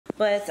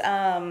But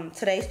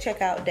today's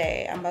checkout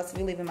day. I'm about to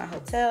be leaving my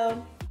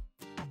hotel.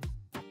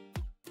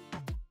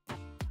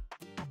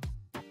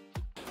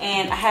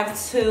 And I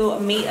have to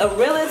meet a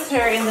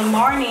realtor in the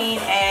morning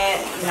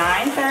at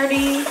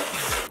 9:30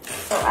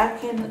 so I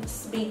can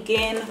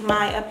begin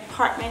my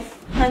apartment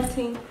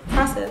hunting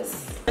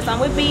process. I'm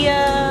with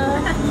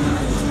Bia.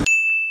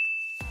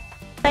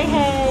 Say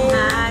hey.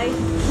 Hi.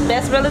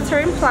 Best realtor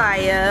in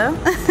Playa.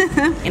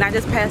 And I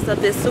just passed up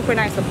this super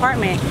nice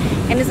apartment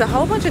and there's a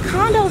whole bunch of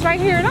condos right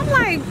here and I'm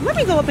like, let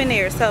me go up in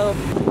there. So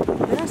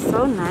they're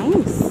so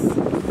nice.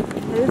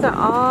 These are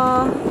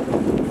all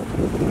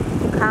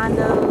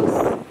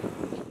condos.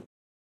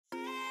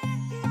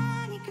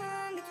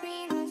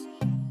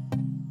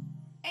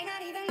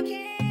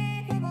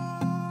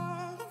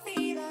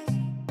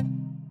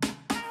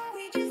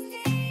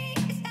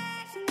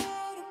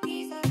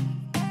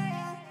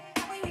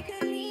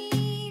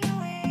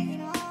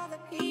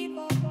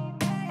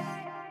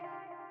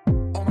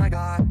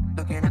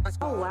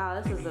 Oh wow,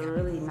 this is a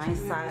really nice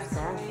size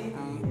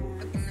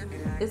bathroom.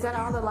 Is that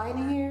all the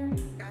lighting here?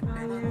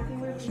 I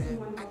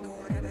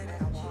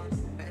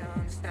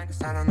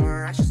don't know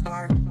where I should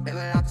start.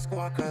 Live out the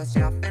score, cause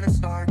yeah, I'm finna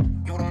start.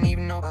 You don't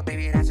even know, but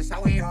baby, that's just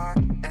how we are.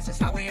 That's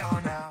just how we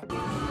are now.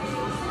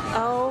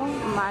 Oh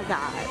my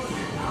god.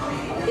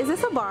 Is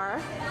this a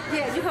bar?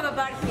 Yeah, you have a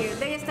bar here.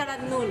 They start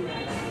at noon.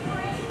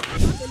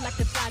 Like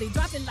a thotty,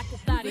 drop it like a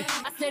thotty.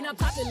 I said I'm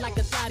popping like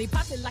a thotty,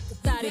 popping like a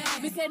thotty.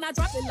 We said I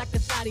drop it like a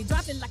thotty,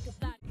 drop it like a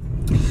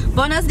thotty.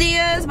 Buenos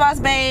dias, boss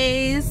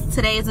bays.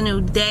 Today is a new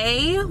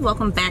day.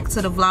 Welcome back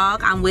to the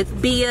vlog. I'm with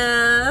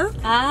Bia.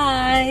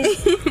 Hi.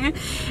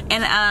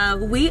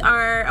 And we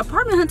are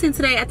apartment hunting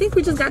today. I think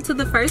we just got to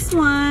the first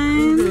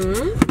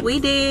one. We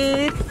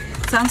did.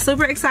 So I'm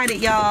super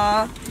excited,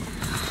 y'all.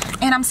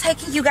 And I'm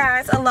taking you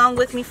guys along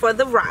with me for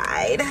the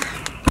ride.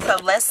 So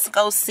let's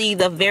go see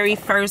the very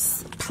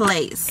first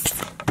place.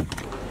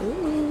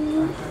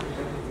 Ooh.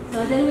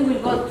 So then we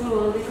will go through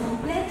all the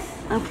complex.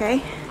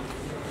 Okay.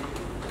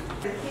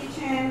 The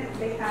kitchen,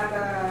 they have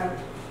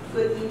a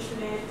good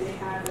internet, they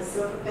have a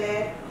sofa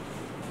bed,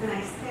 a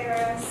nice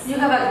terrace. You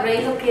have a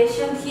great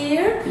location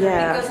here.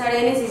 Yeah. Because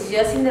Arenes is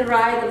just in the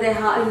right of the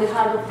in the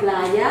heart of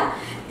Playa.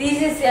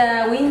 This is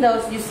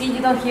windows. You see, you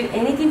don't hear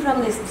anything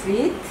from the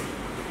street.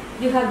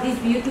 You have this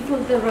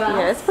beautiful terrace.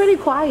 Yeah, it's pretty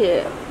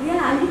quiet.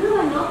 Yeah, and you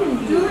have an open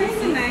view. During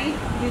the night,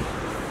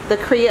 The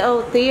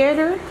Creole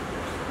Theater?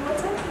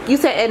 what's that? You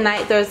said at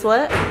night there's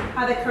what?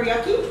 The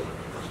karaoke.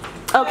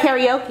 Oh,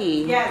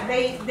 karaoke. Yeah,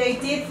 they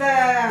did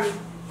the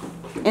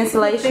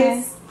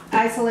Installation? this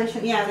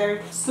isolation. Yeah,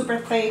 they're super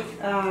thick.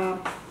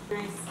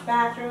 Nice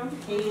bathroom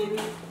and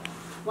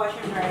washer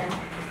and dryer.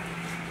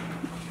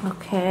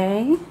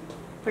 Okay.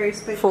 Very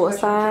spacious. Full washer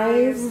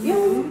and size? dryer.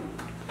 Yeah.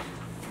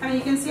 I mean,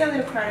 you can see a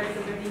little part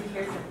because they're in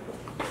here.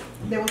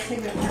 They will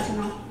take their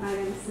personal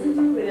items.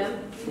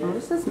 Oh,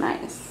 this is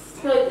nice.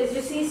 So as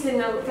you see, it's, you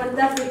know,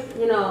 fantastic,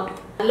 you know,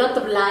 a lot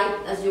of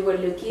light as you were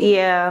looking.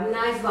 Yeah.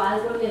 Nice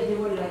balcony as you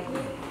were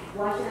looking.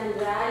 Washer and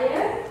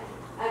dryer.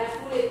 And a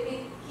fully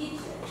equipped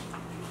kitchen.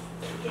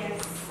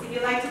 Yes. If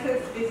you like to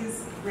cook, this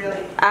is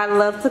really. I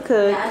love to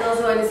cook. Yeah, and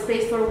also a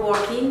space for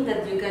working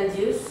that you can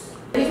use.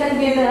 You can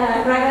be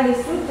the private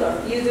instructor.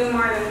 You do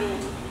more than me.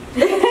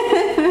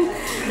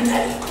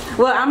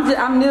 Well,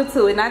 I'm new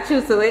to it, not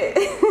you to it.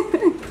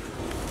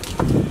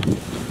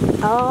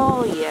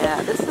 Oh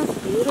yeah, this is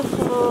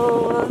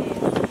beautiful.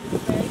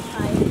 Very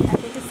tight. I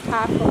think it's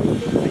top open,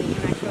 but you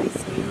can actually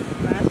see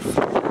that.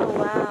 Oh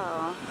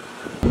wow.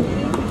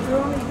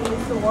 Room you can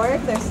use to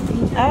work. There's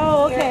features.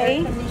 Oh, here, okay.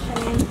 air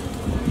conditioning.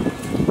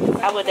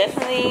 I would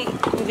definitely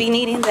be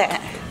needing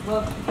that.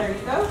 Well, there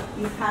you go.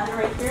 You have it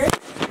right here.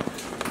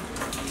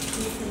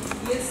 You can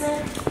use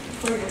it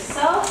for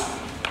yourself.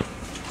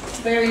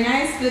 Very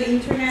nice, good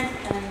internet,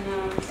 and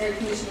air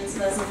conditioning is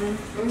pleasant.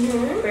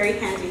 Very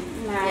handy.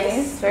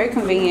 Nice. Very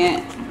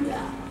convenient.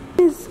 Yeah.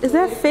 Is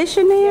that fish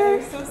in there?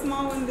 They're so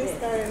small when they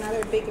start.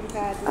 Another big and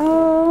fat.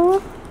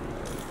 Oh.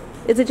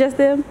 Is it just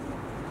them?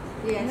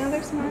 Yes. No,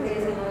 they're small. There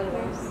is another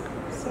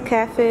one. So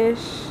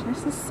Catfish.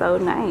 This is so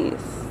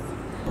nice.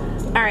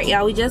 Alright,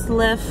 y'all, we just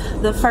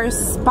left the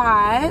first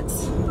spot.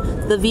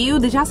 The view,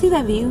 did y'all see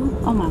that view?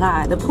 Oh my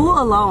god, the pool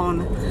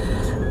alone.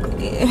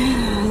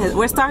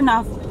 We're starting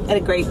off at a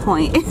great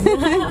point.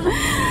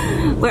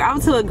 We're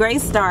off to a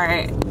great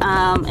start.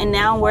 And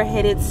now we're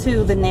headed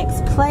to the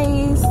next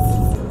place.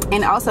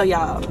 And also,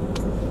 y'all,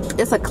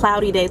 it's a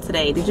cloudy day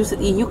today. Did you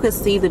see? You could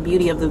see the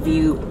beauty of the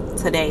view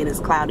today. It's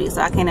cloudy,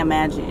 so I can't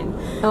imagine.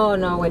 Oh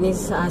no, when it's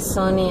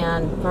sunny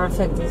and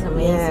perfect, it's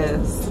amazing.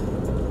 Yes.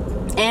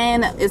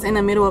 And it's in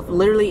the middle of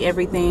literally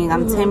everything.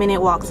 I'm 10-minute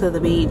walk to the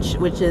beach,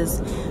 which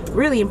is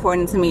really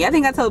important to me. I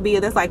think I told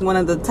Bia that's like one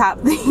of the top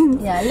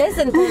things. Yeah, less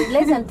than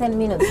 10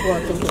 minutes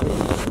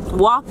walking.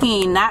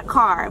 Walking, not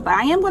car, but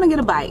I am gonna get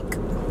a bike.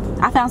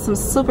 I found some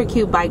super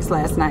cute bikes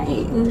last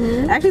night.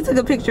 I actually took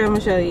a picture. I'm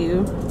gonna show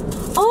you.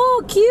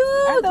 Oh,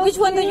 cute! Which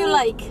one do you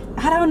like?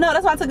 I don't know.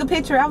 That's why I took a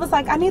picture. I was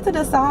like, I need to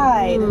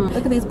decide.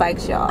 Look at these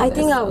bikes, y'all. I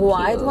think a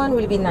white one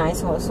will be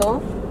nice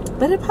also.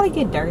 But it'll probably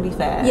get dirty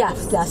fast.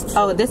 Yes, that's true.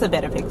 Oh, this is a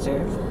better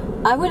picture.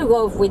 I will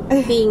go with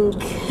pink.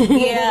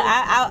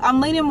 Yeah, I'm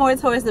leaning more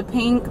towards the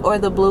pink or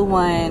the blue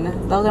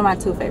one. Those are my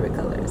two favorite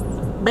colors.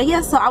 But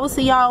yeah, so I will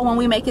see y'all when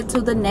we make it to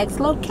the next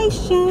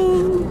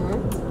location.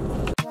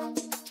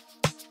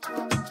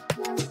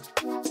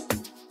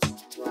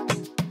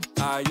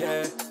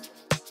 Yeah.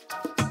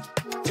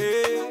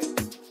 Hey,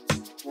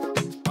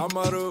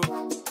 Amaru.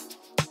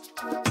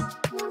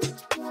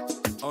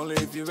 Only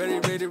if you're ready.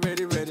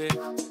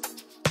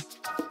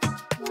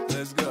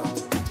 Let's go.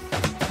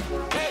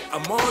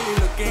 I'm only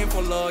looking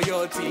for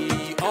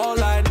loyalty. All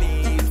I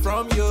need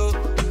from you.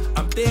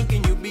 I'm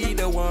thinking you be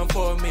the one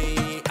for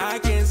me. I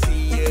can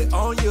see it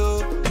on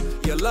you.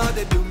 Your love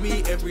that do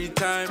me every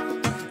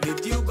time.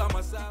 With you by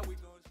my side, we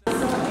gon'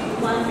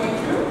 One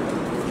bedroom.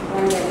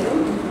 One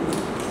bedroom.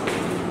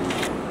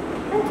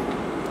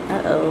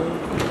 Uh-oh.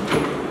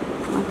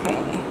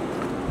 Okay.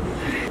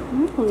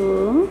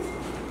 Ooh.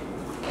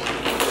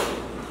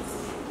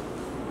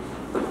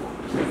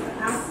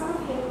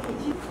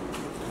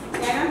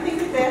 Yeah, I don't think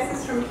the desk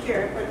is from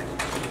here, but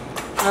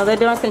Oh, they're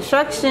doing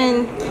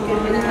construction. as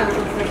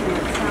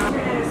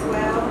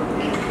well.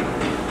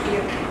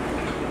 Yeah.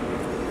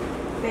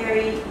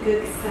 Very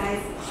good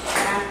sized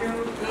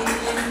bathroom. And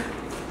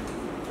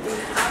it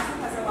also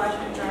has a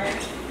washer and dryer.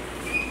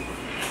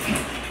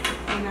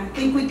 And I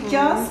think we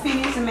just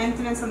finished the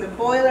maintenance on the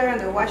boiler, on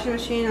the washing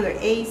machine, on the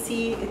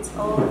AC. It's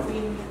all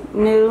been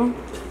New.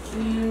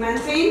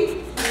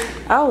 maintained.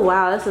 Oh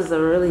wow, this is a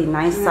really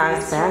nice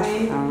size That's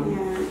right. bathroom.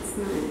 Yeah, it's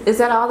nice. Is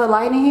that all the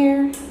light in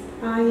here?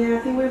 Yeah, I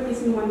think we're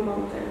missing one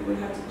bulb there. We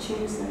have to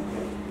change that.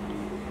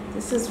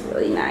 This is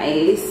really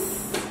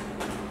nice.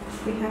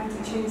 We have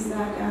to change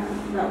that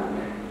bulb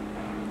there.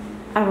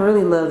 I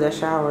really love that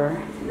shower.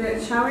 The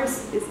shower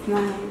is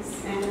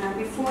nice, and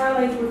before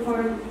we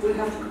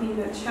have to clean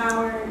that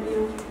shower. You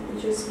know,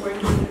 it's just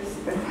working.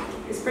 But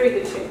it's pretty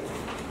good shape.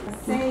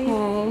 Safe,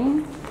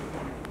 Okay.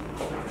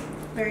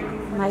 very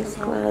comfortable. Nice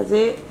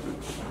closet.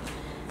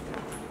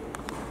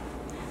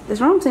 This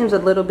room seems a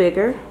little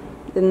bigger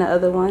than the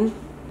other one.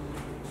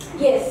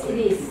 Yes, it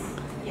is.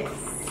 Yes.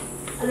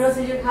 And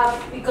also you have,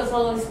 because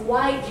all is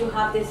white, you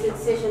have this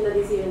sensation that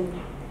is even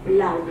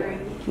louder.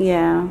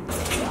 Yeah.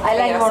 I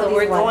like more so this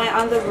we're one. going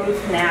on the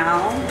roof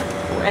now.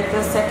 We're at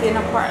the second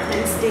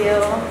apartment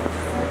still.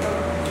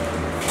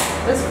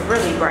 It's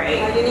really bright.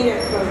 You need a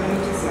code. Let me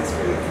just ask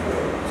for your code.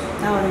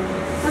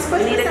 We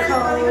need a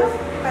code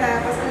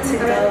to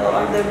go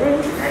on the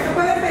roof.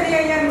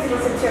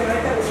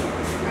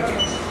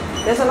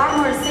 There's a lot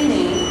more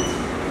seating.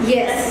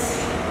 Yes.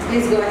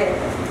 Please go ahead.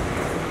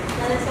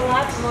 And there's a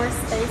lot more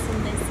space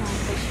in this one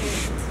for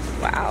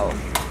sure. Wow.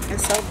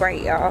 It's so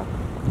bright, y'all.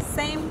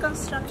 Same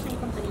construction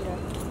company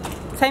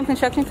though. Same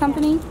construction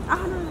company?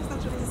 Oh no, it's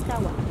not true. This is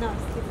Kawa. No,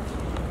 it's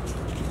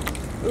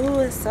different. Ooh,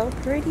 it's so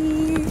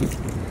pretty.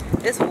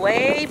 It's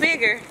way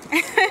bigger.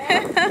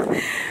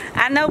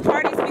 I know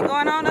parties be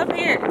going on up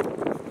here.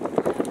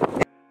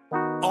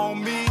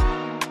 on me.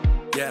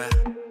 Yeah.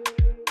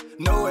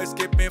 No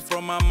escaping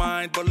from my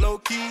mind, but low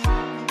key.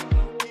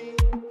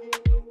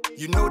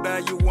 You know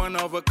that you one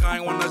of a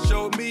kind, wanna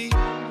show me,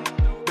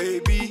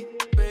 baby.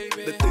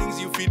 The things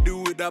you feel do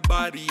with that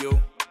body, yo.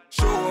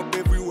 Show up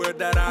everywhere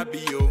that I be,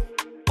 yo.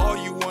 All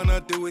you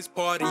wanna do is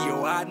party,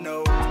 yo. I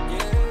know,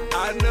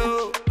 I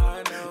know.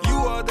 You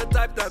are the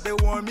type that they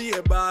warn me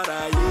about,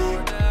 yeah.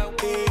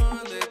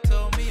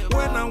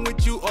 When I'm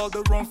with you, all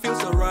the wrong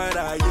feels alright,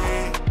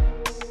 yeah.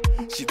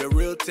 She the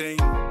real thing,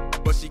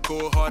 but she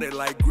cold-hearted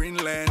like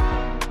Greenland.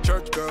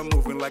 Church girl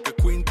moving like a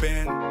queen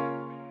pen.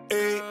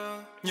 Hey,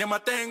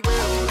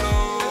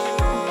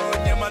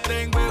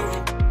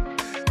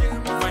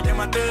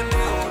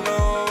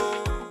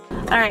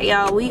 alright,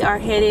 y'all, we are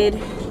headed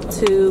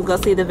to go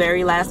see the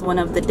very last one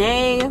of the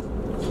day.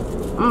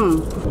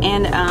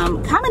 And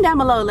comment down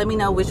below, let me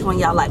know which one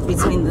y'all like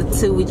between the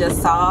two we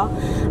just saw.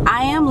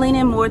 I am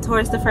leaning more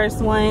towards the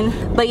first one,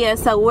 but yeah,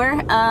 so we're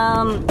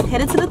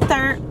headed to the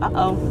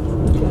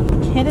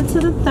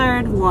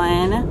third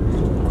one.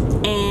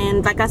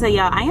 And like I said,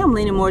 y'all, I am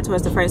leaning more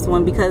towards the first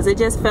one because it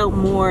just felt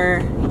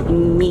more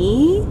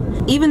me,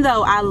 even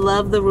though I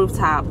love the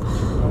rooftop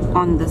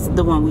on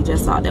the one we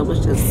just saw. That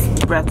was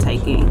just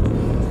breathtaking.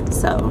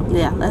 So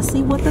yeah, let's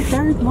see what the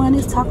third one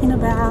is talking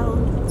about.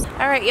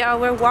 All right, y'all,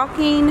 we're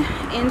walking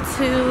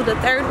into the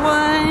third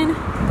one.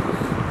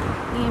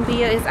 Me and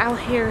Bia is out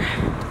here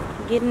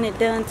getting it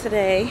done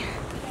today.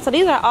 So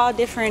these are all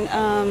different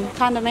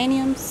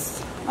condominiums.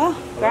 Oh,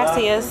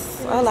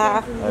 gracias.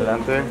 Hola.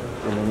 Adelante,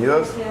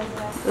 bienvenidos.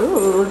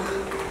 Ooh,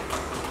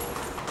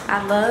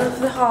 I love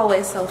the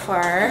hallway so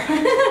far.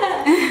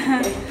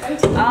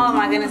 Oh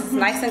my goodness, it's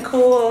nice and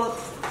cool.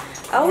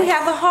 Oh, we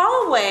have a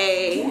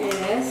hallway.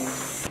 Yes.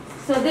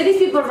 So there is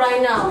people right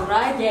now,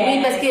 right?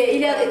 Yeah.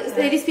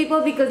 There is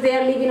people because they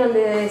are living on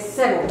the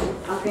 7th,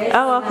 okay?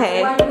 Oh,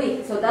 okay. 1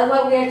 week. So that's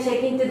why we are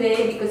checking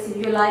today, because if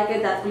you like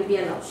it, that will be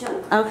an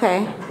option.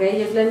 Okay.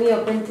 Okay, just let me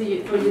open for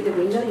you the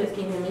window. Just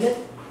give me a minute.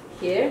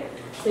 Here.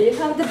 So you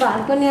have the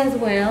balcony as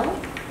well.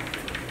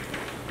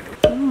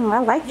 I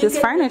like this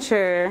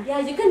furniture. Yeah,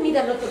 you can meet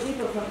a lot of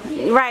people from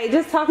here. Right,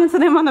 just talking to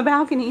them on the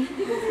balcony.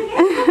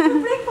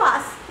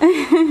 Breakfast.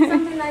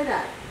 Something like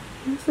that.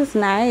 This is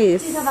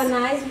nice. You have a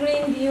nice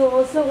green view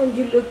also when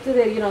you look to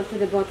the, to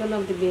the bottom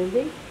of the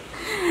building.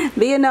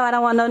 But you know I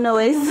don't want no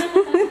noise.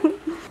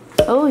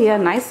 Oh yeah,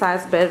 nice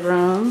size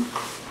bedroom.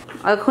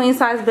 A queen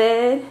size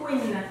bed.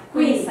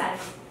 Queen size.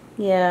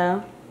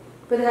 Yeah.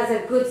 But it has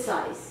a good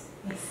size.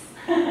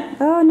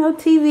 Oh, no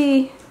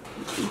TV.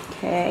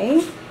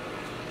 Okay.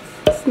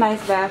 It's a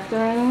nice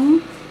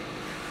bathroom.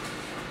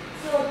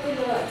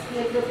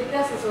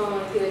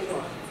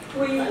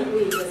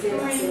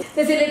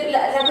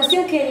 La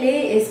cuestión que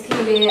lee es que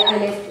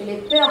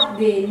les peur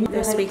de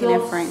They're speaking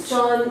in French.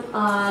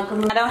 I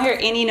don't hear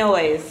any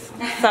noise,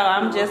 so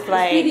I'm just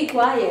like. Pretty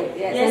quiet.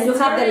 Yes. And you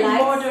have the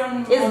lights.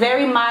 Modern. It's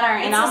very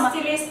modern, and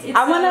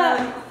I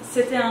wanna.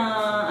 C'était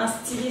un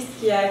styliste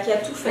qui a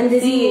tout fait. And the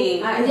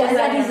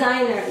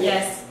designer.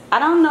 Yes. I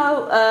don't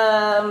know.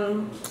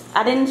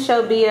 I didn't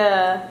show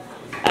Bia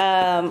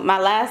my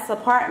last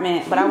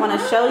apartment, but I want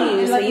to show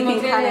you so you can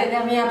kind of.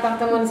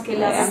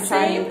 I'm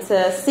trying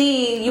to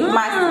see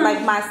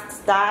my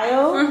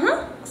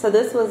style. So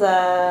this was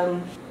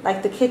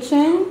like the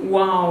kitchen.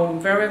 Wow,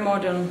 very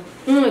modern.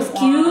 It's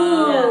cute.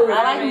 Yeah,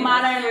 I like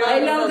modern looks. I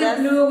love the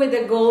blue with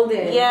the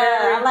golden.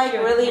 Yeah, I like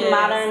really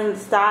modern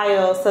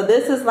style. So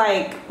this is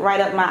like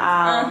right up my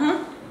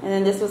aisle. And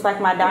then this was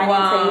like my dining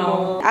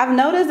table. I've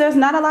noticed there's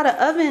not a lot of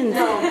ovens.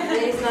 No,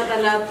 there is not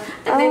a lot.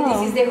 And then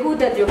this is the hood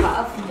that you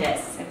have.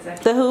 Yes,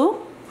 exactly. The who?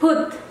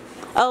 Hood.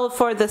 Oh,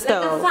 for the Like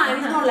stove. a fan.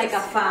 It's not like a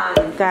fan.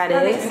 Got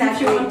Not it.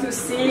 exactly. If you want to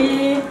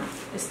see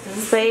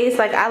Space,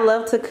 like I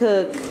love to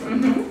cook.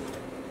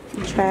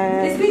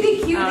 Trash. It's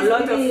really cute. a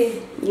lot of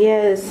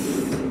Yes.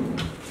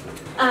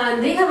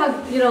 And they have a,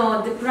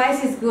 the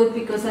price is good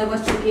because I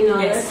was checking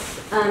others. Yes.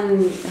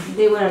 And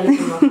they were a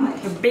little more high.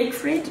 a big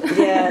fridge.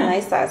 Yeah,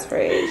 nice size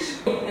fridge.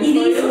 It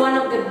is one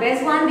of the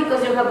best ones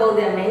because you have all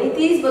the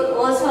amenities, but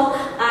also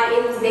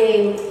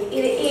in the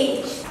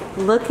age.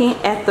 Looking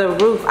at the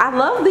roof. I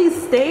love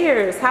these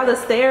stairs. How the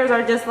stairs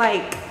are just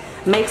like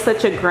make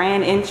such a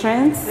grand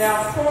entrance. There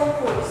are 4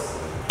 pools.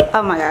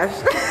 Oh my gosh.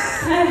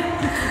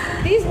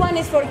 This one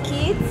is for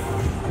kids.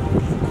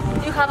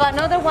 You have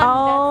another one.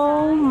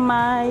 Oh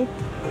my.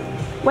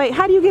 Wait,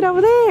 how do you get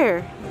over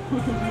there?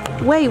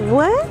 Wait,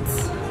 what?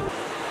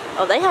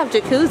 Oh, they have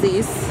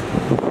jacuzzis.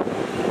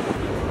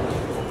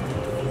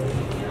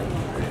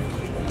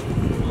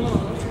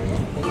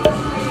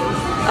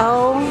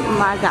 Oh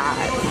my God.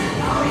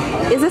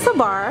 Is this a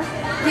bar?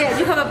 Yes,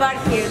 you have a bar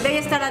here.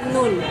 They start at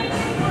noon.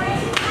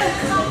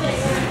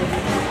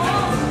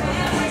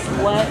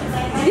 What?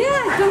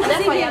 Yeah, come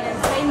That's why y'all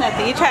didn't say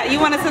nothing. You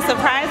wanted to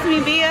surprise me,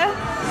 Bia?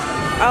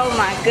 Oh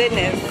my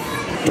goodness.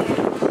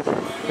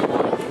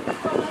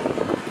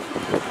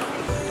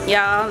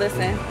 Y'all,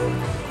 listen.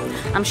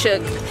 I'm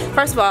shook.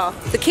 First of all,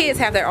 the kids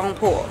have their own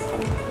pool.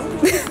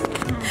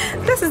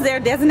 This is their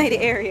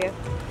designated area.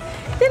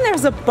 Then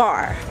there's a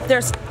bar.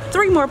 There's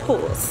 3 more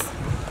pools.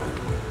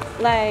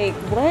 Like,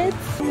 what?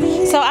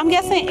 So I'm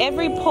guessing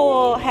every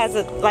pool has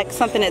like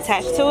something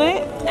attached to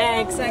it?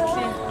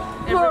 Exactly.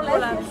 Every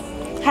pool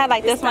has. How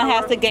like this one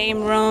has the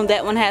game room,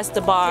 that one has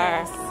the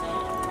bar.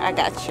 I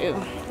got you.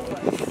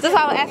 This is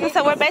what I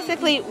was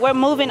asking. So we're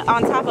moving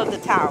on top of the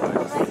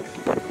towers.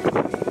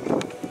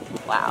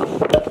 Wow.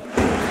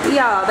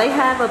 Y'all, they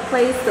have a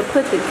place to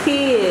put the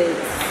kids.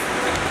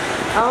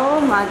 Oh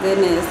my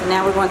goodness.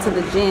 Now we're going to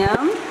the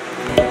gym.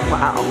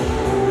 Wow.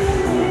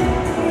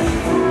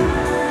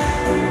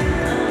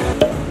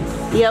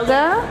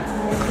 Yoga.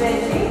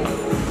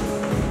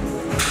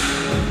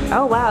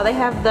 Oh wow, they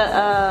have the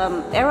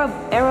aero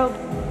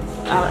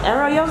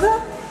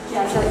yoga?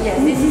 Yeah, so yes,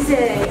 this is the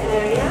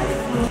area.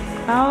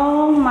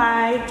 Oh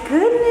my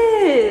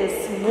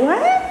goodness.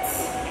 What?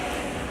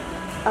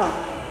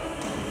 Oh.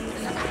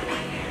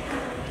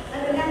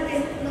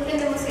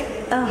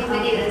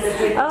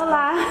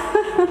 Hola.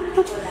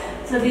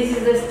 So this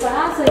is the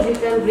spa, so you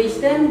can reach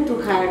them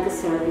to hire the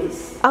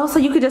service. Oh, so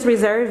you could just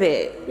reserve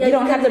it. Yeah, you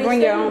don't have to can bring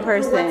reach your them own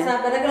through person.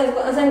 WhatsApp. ¿Verdad que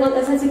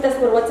hacen citas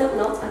por WhatsApp?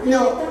 No.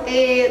 No,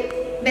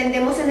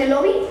 vendemos en el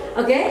lobby.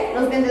 Okay.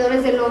 Los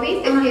vendedores del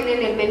lobby te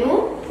tienen el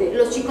menú.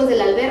 Los chicos de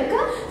la alberca.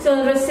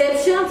 So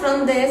reception,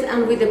 front desk,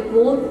 and with the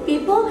pool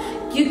people,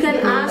 you can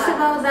ask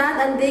about that,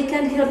 and they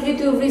can help you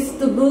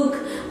to book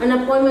an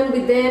appointment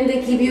with them.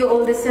 They give you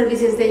all the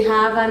services they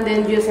have, and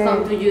then just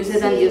come to use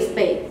it and just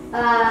pay.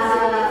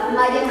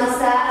 Maya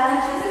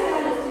massage.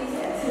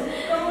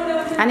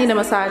 I need a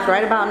massage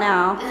right about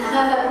now.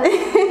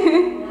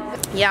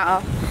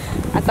 Y'all,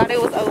 I thought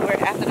it was over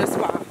after the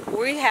spa.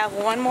 We have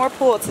one more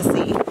pool to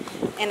see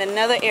and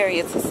another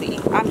area to see.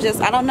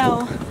 I don't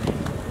know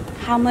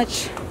how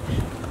much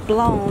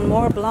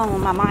more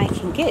blown my mind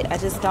can get. I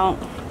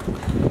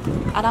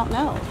don't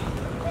know.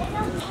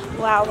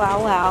 Wow, wow,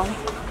 wow.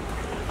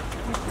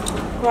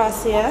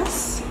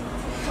 Gracias.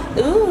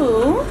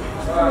 Ooh.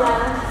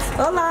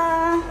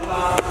 Hola.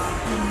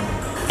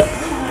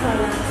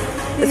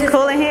 It's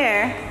cool in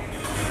here.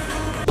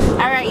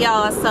 Alright,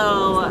 y'all,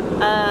 so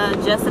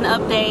just an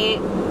update.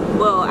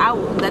 Well, I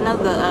know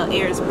the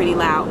air is pretty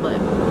loud,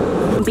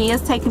 but B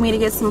is taking me to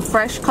get some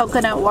fresh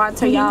coconut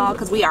water, y'all,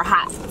 because we are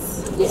hot.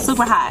 Yes.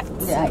 Super hot.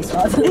 Yeah, it's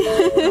hot.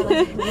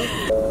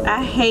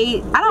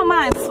 I don't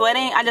mind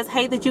sweating. I just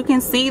hate that you can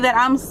see that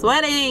I'm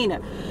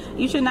sweating.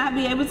 You should not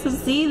be able to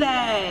see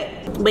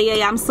that. But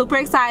yeah, I'm super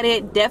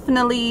excited.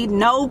 Definitely,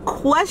 no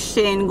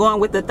question, going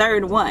with the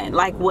third one.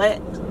 Like,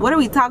 what are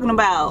we talking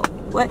about?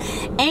 What?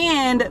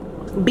 And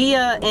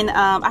Bia and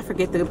I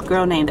forget the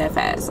girl name that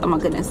fast. Oh my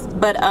goodness.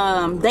 But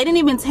they didn't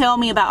even tell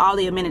me about all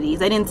the amenities.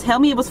 They didn't tell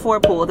me it was 4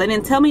 pools. They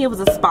didn't tell me it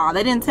was a spa.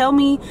 They didn't tell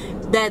me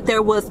that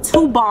there was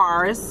 2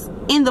 bars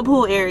in the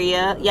pool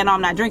area. You know, I'm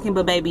not drinking,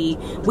 but baby,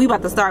 we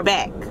about to start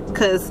back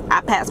because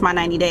I passed my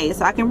 90 days,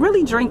 so I can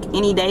really drink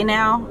any day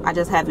now. I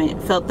just haven't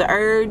felt the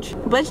urge.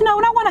 But you know,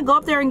 when I want to go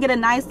up there and get a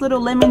nice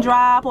little lemon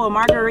drop or a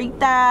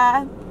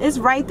margarita, it's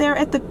right there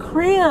at the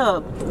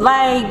crib.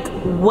 Like,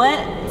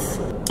 what?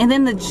 And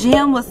then the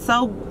gym was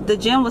so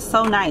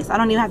nice. I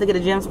don't even have to get a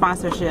gym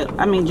sponsorship.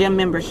 I mean, gym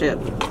membership.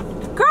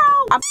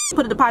 Girl, I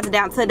put a deposit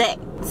down today.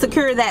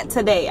 Secure that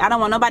today. I don't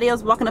want nobody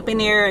else walking up in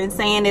there and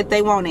saying that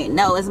they want it.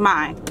 No, it's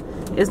mine.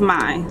 It's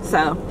mine.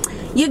 So,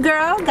 your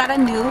girl got a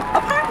new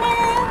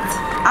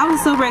apartment. I'm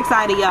super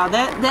excited, y'all.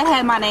 That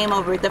had my name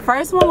over it. The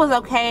first one was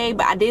okay,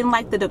 but I didn't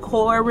like the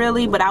decor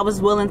really, but I was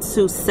willing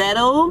to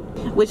settle,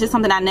 which is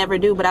something I never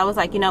do. But I was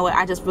like, you know what,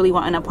 I just really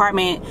want an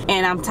apartment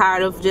and I'm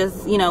tired of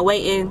just, you know,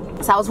 waiting.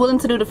 So I was willing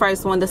to do the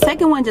first one. The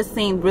second one just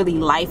seemed really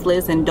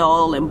lifeless and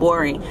dull and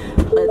boring.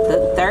 But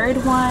the third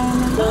one,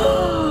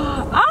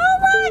 oh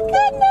my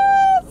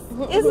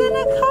goodness, it's in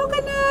a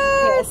coconut.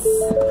 Yes.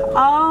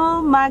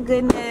 Oh my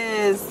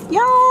goodness,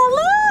 y'all,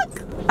 look.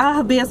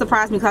 Bia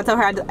surprised me because I told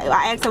her,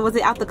 I asked her, was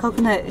it out the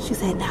coconut? She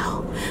said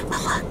no, but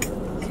look.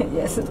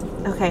 Yes.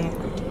 Okay.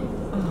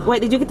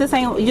 Wait, did you get the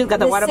same? You just got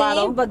the water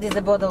bottle? But it's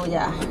the bottle,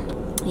 yeah.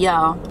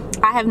 Y'all,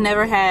 I have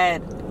never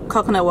had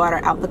coconut water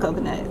out the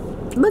coconut.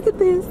 Look at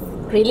this.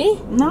 Really?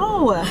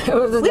 No.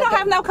 We don't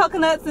have no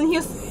coconuts in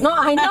Houston. No,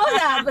 I know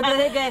that, but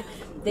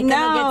they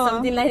cannot get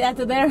something like that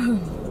to there.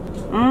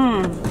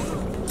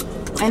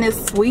 And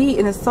it's sweet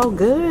and it's so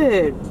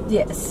good.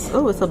 Yes.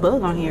 Oh, it's a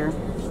bug on here.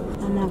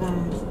 Oh my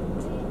God.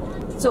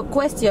 So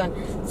question,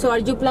 so are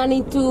you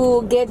planning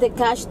to get the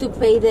cash to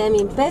pay them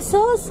in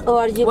pesos, or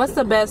are you... What's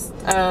the best...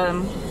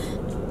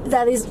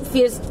 That is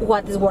first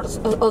what is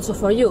worth also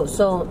for you.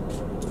 So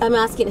I'm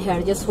asking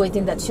her, just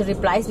waiting that she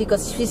replies,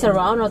 because she's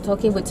around or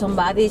talking with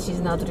somebody, she's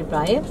not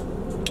replying.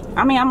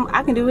 I mean,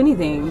 I can do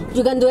anything.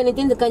 You can do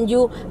anything. Can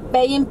you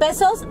pay in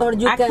pesos, or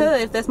you I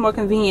could if that's more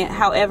convenient.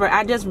 However,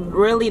 I just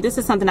really, this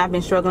is something I've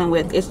been struggling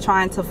with, is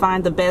trying to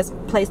find the best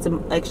place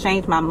to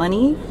exchange my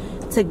money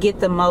to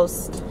get the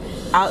most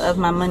out of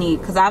my money,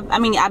 because I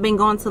mean I've been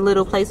going to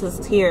little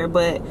places here,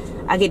 but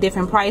I get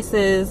different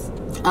prices,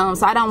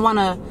 so I don't want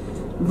to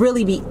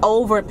really be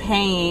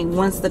overpaying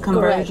once the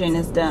conversion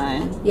is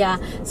done. Yeah,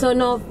 so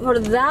now for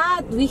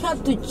that we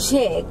have to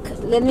check.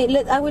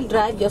 I will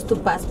drive just to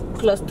pass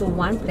close to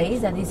one place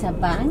that is a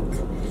bank.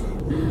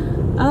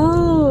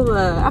 Oh,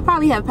 I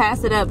probably have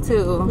passed it up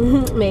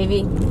too. Maybe.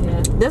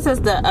 Yeah. This is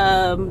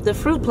the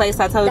fruit place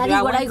I told you. That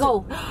is where I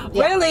go.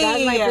 Yeah, really?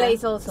 That's my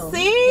place also.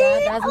 See? Yeah,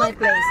 that's my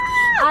place.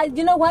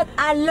 You know what?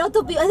 A lot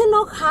of people, I don't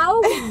know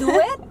how we do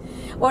it,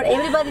 or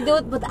everybody do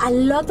it, but a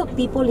lot of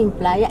people in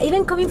Playa,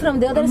 even coming from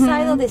the other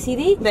side of the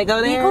city, they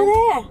go there. They go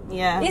there.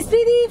 Yeah. It's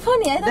pretty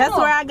funny. I don't know. That's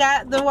where I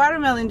got the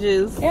watermelon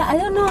juice. Yeah, I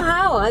don't know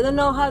how. I don't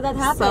know how that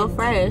happened. So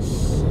fresh.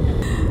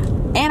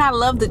 And I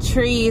love the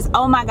trees.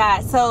 Oh my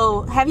God.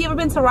 So, have you ever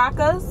been to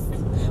Rocca's?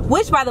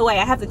 Which, by the way,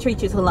 I have to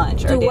treat you to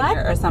lunch or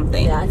dinner or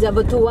something. Yeah,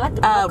 but to what?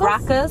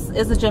 Rocca's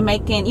is a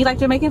Jamaican. You like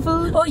Jamaican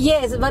food? Oh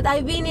yes, but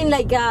I've been in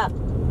like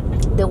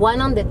the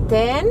one on the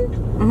 10.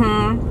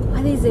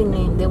 What is the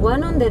name? The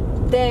one on the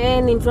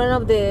 10 in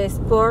front of the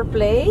sport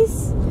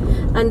place,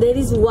 and there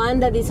is one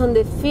that is on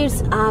the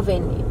First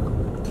Avenue.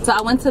 So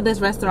I went to this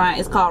restaurant.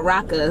 It's called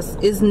Rocca's.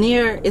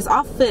 It's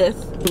off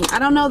 5th. I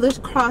don't know this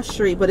cross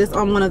street, but it's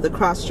on one of the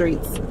cross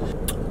streets.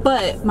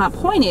 But my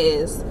point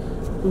is,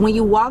 when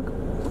you walk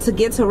to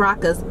get to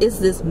Rocca's, it's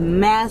this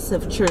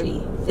massive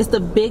tree. It's the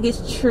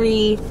biggest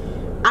tree.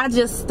 I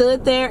just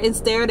stood there and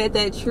stared at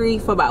that tree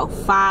for about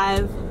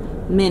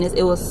 5 minutes.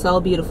 It was so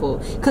beautiful,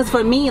 because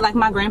for me, like,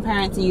 my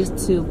grandparents used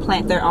to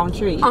plant their own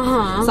trees,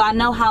 so I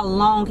know how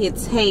long it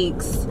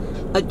takes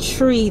a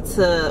tree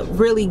to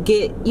really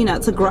get, you know,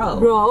 to grow.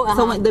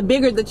 So when, the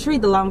bigger the tree,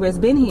 the longer it's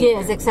been here.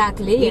 Yes,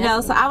 exactly. You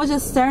know, so I was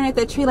just staring at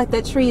that tree like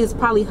that tree is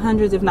probably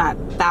hundreds, if not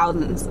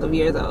thousands of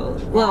years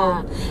old. Well,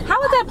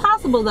 how is that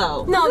possible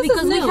though? No,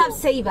 because we have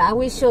ceiba. I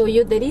will show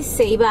you. There is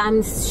ceiba.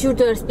 I'm sure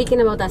they're speaking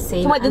about a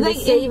ceiba. Wait, did they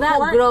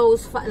ceiba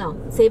grows fast. No,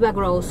 ceiba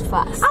grows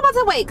fast. I'm about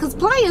to wait, because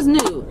Playa is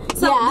new.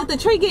 So did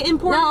the tree get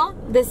imported? No,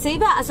 the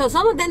ceiba. So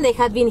some of them they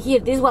had been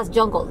here. This was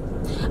jungle.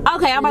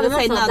 Okay, I'm about to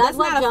say, no, that's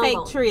not a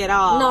fake tree at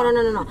all. No.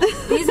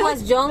 This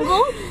was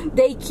jungle,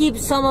 they keep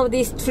some of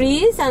these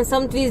trees, and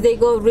some trees they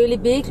go really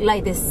big,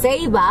 like the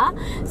ceiba.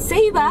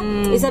 Ceiba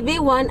is a big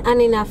one,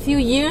 and in a few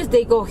years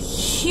they go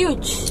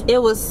huge.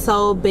 It was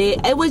so big.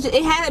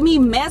 It had me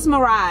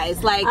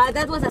mesmerized. Like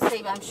that was a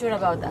ceiba. I'm sure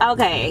about that.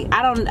 Okay,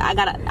 I'm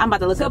about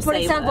to look up. So for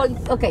example,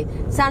 okay,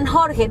 San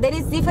Jorge. There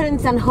is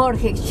different San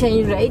Jorge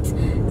exchange rates.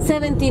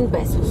 17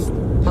 pesos.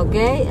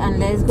 Okay, and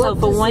let's go. So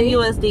for one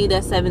USD,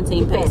 that's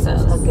 17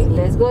 pesos. Okay,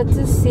 let's go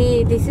to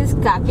see. This is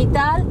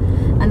Capital,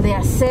 and they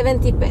are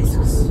 70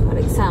 pesos, for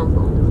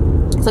example.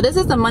 So this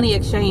is the money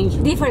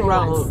exchange different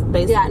road, ones.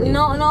 basically. Yeah,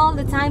 not all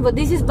the time, but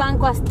this is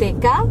Banco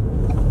Azteca.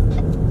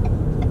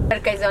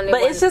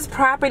 But it's just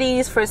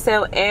properties for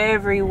sale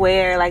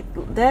everywhere, like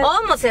that.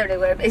 Almost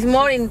everywhere. It's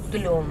more in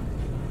Tulum.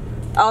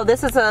 Oh,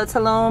 this is a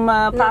Tulum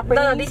property?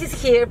 No, this is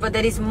here, but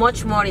there is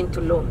much more in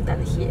Tulum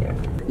than here.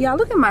 Y'all,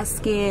 look at my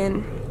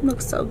skin.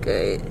 Looks so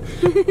good.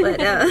 But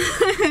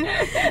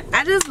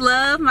I just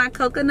love my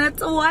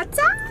coconut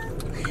water.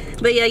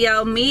 But yeah,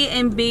 y'all, me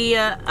and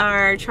Bia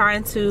are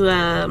trying to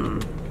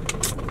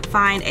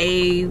find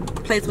a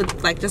place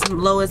with like just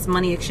lowest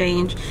money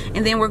exchange,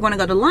 and then we're going to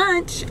go to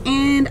lunch,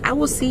 and I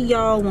will see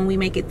y'all when we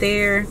make it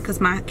there, because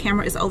my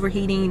camera is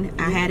overheating.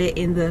 I had it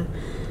in the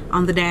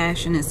on the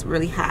dash and it's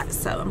really hot,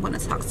 so I'm going to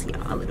talk to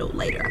y'all a little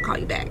later. I'll call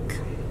you back.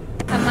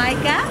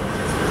 Jamaica,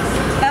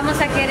 vamos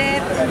a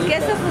querer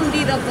queso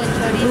fundido con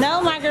chorizo.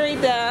 No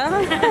margarita.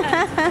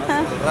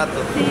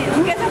 Sí,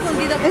 un queso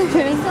fundido con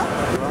chorizo.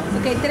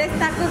 Ok, 3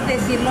 tacos de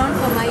cirlón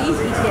con maíz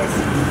y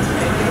queso.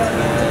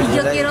 Y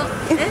yo quiero...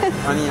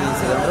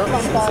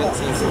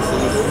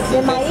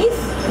 ¿De maíz?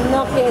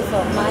 No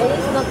queso.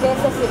 Maíz, no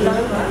queso, cirlón.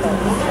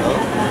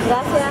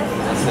 Gracias.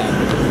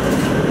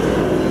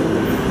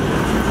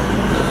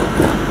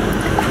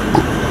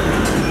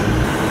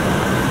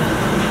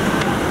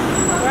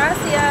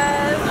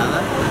 Gracias.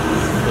 Nada.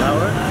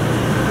 Flour.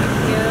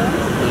 Thank you.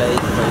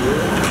 Plate for you.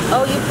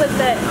 Oh, you put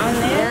that on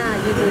there? Yeah,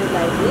 you do it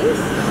like this.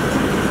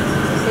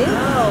 See?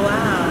 Oh,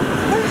 wow.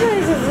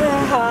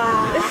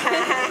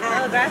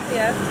 Oh,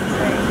 gracias.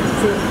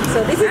 So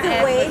this is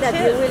the way that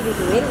you will be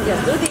doing.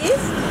 Just do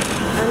this,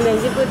 and then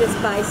you put the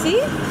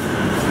spicy.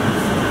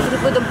 You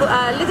put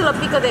a little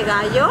pico de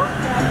gallo,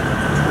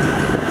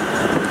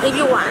 if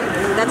you want.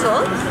 That's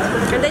all.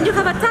 And then you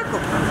have a taco.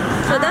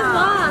 So that's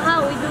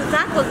how we do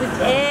tacos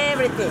with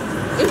everything.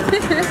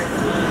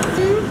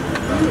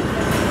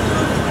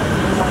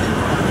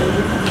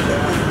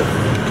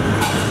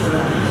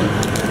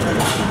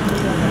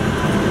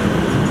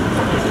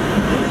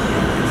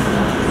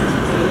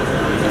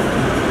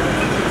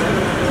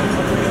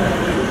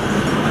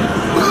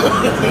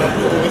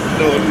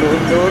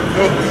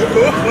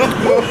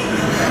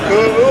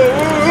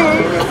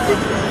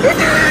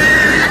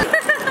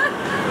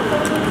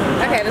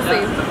 Okay, let's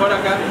see.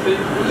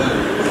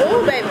 Oh,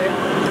 baby.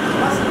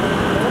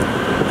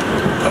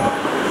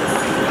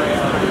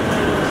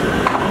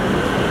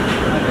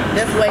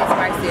 That's way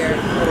spicier.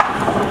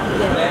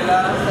 Yeah.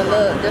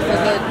 Just a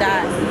little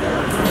dot.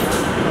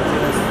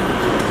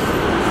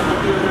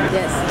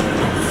 Yes.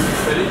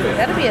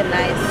 That'll be a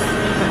nice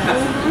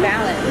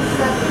balance.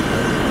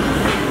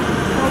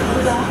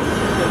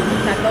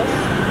 Taco.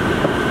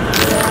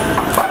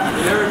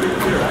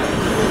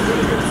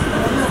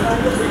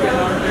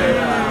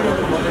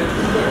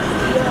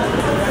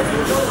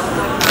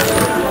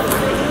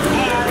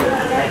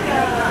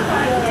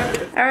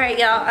 All right,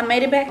 y'all, I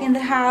made it back in the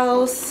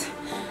house.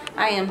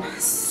 I am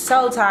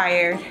so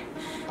tired.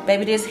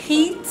 Baby, this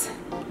heat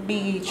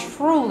be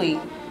truly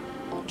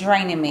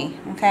draining me,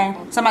 okay?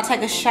 So I'm gonna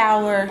take a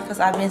shower because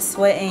I've been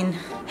sweating.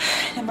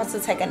 I'm about to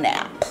take a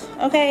nap,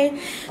 okay?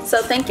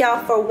 So thank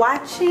y'all for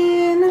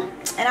watching,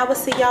 and I will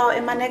see y'all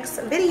in my next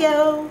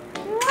video.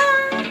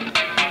 Mwah!